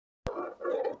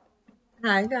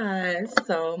Hi guys,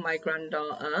 so my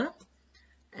granddaughter,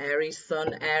 Aries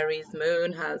Sun, Aries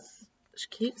Moon, she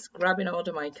keeps grabbing hold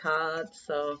of my cards,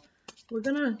 so we're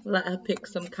gonna let her pick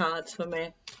some cards for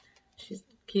me. She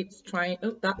keeps trying,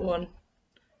 oh, that one.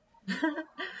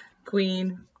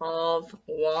 Queen of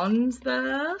Wands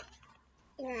there.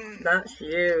 That's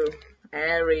you,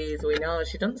 Aries, we know,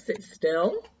 she doesn't sit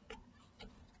still.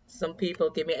 Some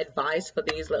people give me advice for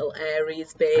these little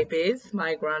Aries babies,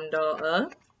 my granddaughter.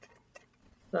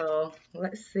 So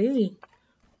let's see.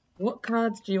 What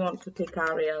cards do you want to pick,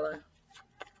 Ariella?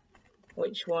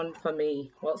 Which one for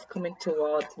me? What's coming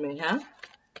towards me, huh?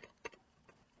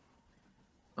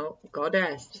 Oh,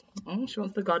 Goddess. Oh, she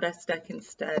wants the Goddess deck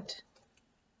instead.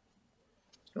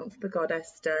 She wants the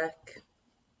Goddess deck.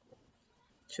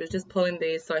 She was just pulling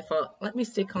these, so I thought, let me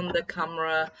stick on the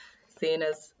camera, seeing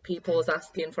as people was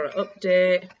asking for an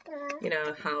update, you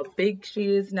know, how big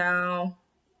she is now.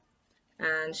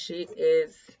 And she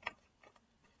is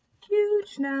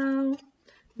huge now.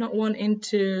 Not wanting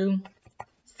to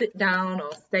sit down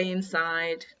or stay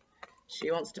inside.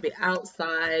 She wants to be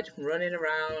outside, running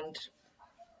around.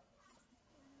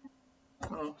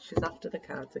 Oh, she's after the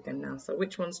cards again now. So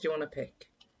which ones do you want to pick?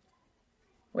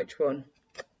 Which one?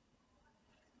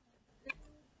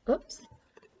 Oops.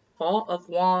 Four of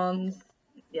Wands.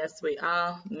 Yes, we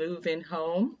are moving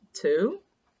home too.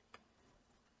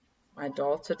 My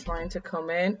daughter trying to come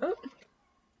in. Oh,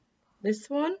 this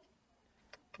one.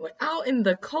 We're out in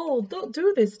the cold. Don't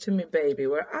do this to me, baby.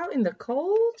 We're out in the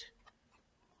cold.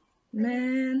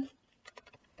 Man,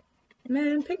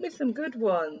 pick me some good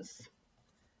ones.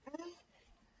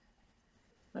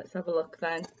 Let's have a look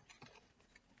then.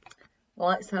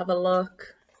 Let's have a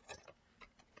look.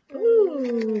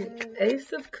 Ooh,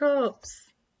 Ace of Cups.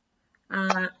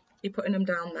 You're putting them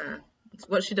down there. So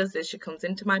what she does is she comes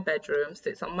into my bedroom,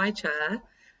 sits on my chair,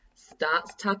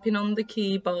 starts tapping on the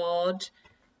keyboard.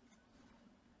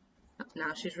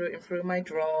 Now she's rooting through my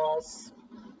drawers.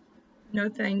 No,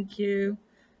 thank you.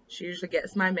 She usually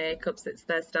gets my makeup, sits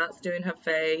there, starts doing her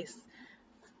face.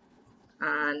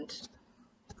 And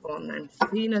go on then,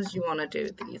 seeing as you want to do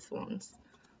these ones.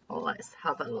 Oh, let's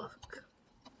have a look.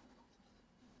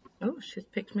 Oh, she's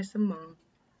picked me some more.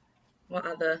 What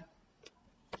are the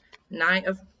Knight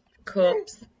of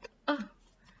Cups? Oh,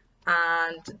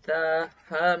 and the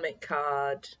Hermit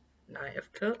card. Knight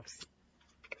of Cups.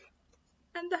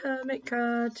 And the Hermit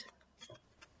card.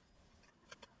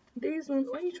 These ones,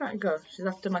 where are you trying to go? She's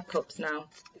after my cups now.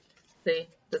 See,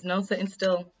 there's no sitting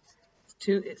still.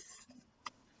 It's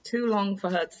too long for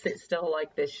her to sit still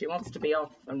like this. She wants to be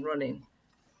off and running.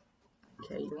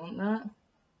 Okay, you want that?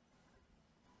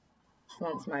 She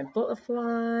wants my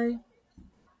butterfly.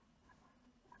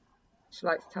 She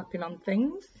likes tapping on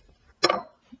things. Oh,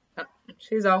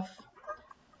 she's off.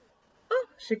 Oh,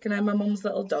 she can hear my mum's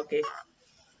little doggy.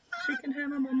 She can hear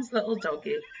my mum's little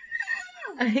doggy.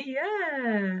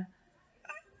 Yeah.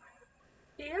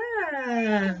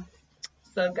 Yeah.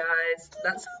 So guys,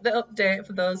 that's the update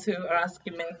for those who are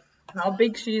asking me how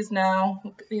big she is now.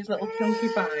 Look at these little chunky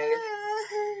thighs.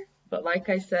 But like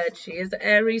I said, she is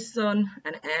Aries Sun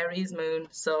and Aries Moon,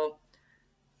 so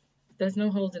there's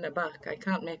no holding her back. I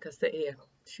can't make her sit here.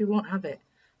 She won't have it.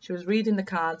 She was reading the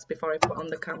cards before I put on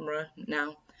the camera.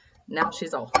 Now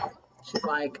she's off. She's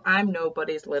like, I'm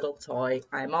nobody's little toy.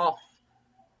 I'm off.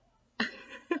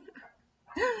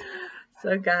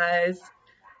 So guys,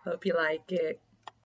 hope you like it.